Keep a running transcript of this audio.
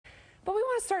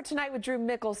to start tonight with Drew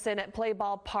Mickelson at Play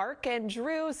Ball Park. And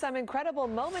Drew, some incredible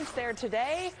moments there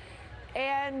today.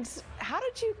 And how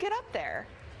did you get up there?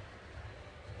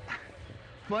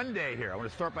 Fun day here. I want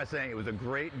to start by saying it was a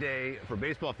great day for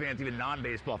baseball fans, even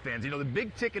non-baseball fans. You know, the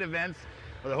big ticket events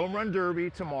are the Home Run Derby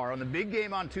tomorrow and the big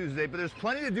game on Tuesday, but there's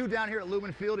plenty to do down here at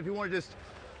Lumen Field. If you want to just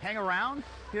hang around,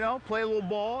 you know, play a little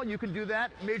ball, you can do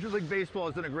that. Major League Baseball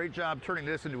has done a great job turning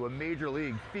this into a Major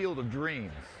League Field of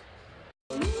Dreams.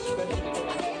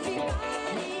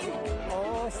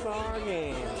 All-Star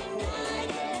Game.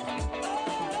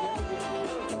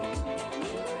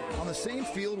 On the same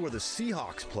field where the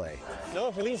Seahawks play.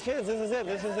 No, for these kids, this is it.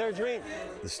 This is their dream.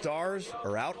 The Stars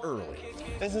are out early.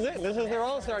 This is it. This is their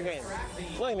All-Star Game.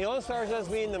 Look, the All-Stars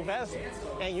just being the best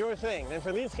at your thing. And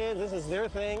for these kids, this is their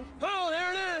thing. Oh,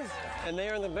 there it is! And they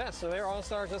are the best, so they're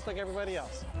All-Stars just like everybody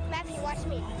else. Matthew, watch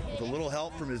me. With a little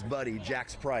help from his buddy,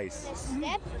 Jax Price.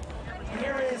 Step.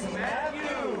 Here is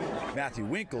Matthew. Matthew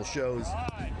Winkle shows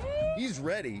he's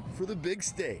ready for the big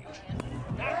stage.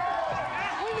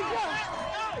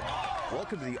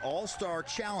 Welcome to the All-Star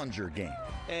Challenger Game.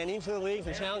 And each of the leagues,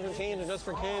 the Challenger teams, are just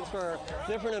for kids for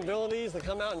different abilities to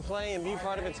come out and play and be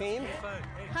part of a team.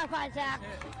 High five, Zach.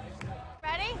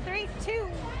 Ready? 3, 2,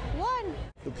 1.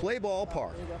 The Play Ball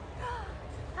Park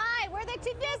Hi, we're the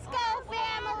Tedisco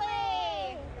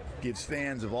family. gives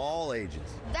fans of all ages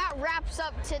That wraps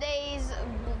up today's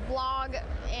vlog,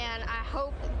 and I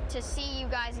hope to see you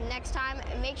guys next time.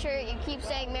 And make sure you keep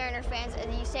saying Mariner fans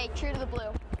and you say true to the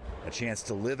blue. a chance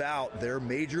to live out their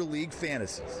Major League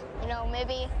fantasies. You know,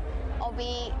 maybe I'll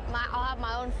have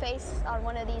my own face on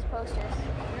one of these posters.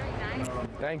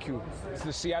 Thank you. It's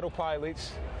the Seattle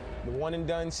Pilots, the one and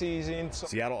done season.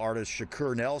 Seattle artist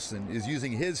Shakur Nelson is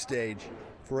using his stage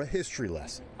for a history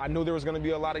lesson. I knew there was going to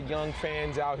be a lot of young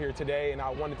fans out here today, and I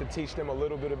wanted to teach them a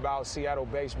little bit about Seattle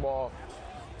baseball.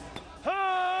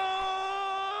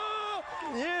 Oh!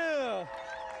 Yeah!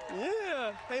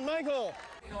 Yeah! Hey, Michael!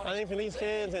 I think for these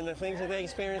kids and the things that they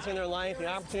experience in their life, the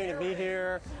opportunity to be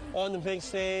here on the big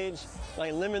stage,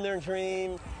 like living their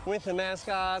dream with the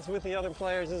mascots, with the other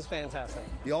players, is fantastic.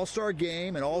 The All-Star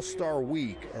Game and All-Star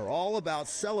Week are all about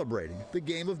celebrating the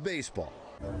game of baseball.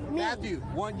 Matthew,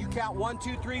 you count 1,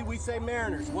 2, 3. We say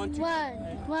Mariners. 1, 2, 3.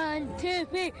 1, 2,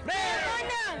 3.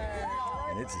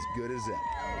 And it's as good as ever.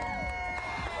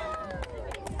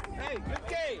 Hey, good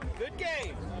game. Good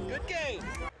game. Good game.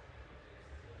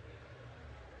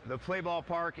 The Play Ball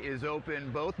Park is open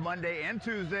both Monday and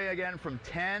Tuesday, again, from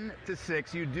 10 to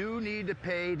 6. You do need to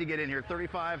pay to get in here,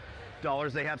 $35.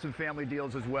 They have some family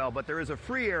deals as well, but there is a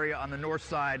free area on the north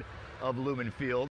side of Lumen Field.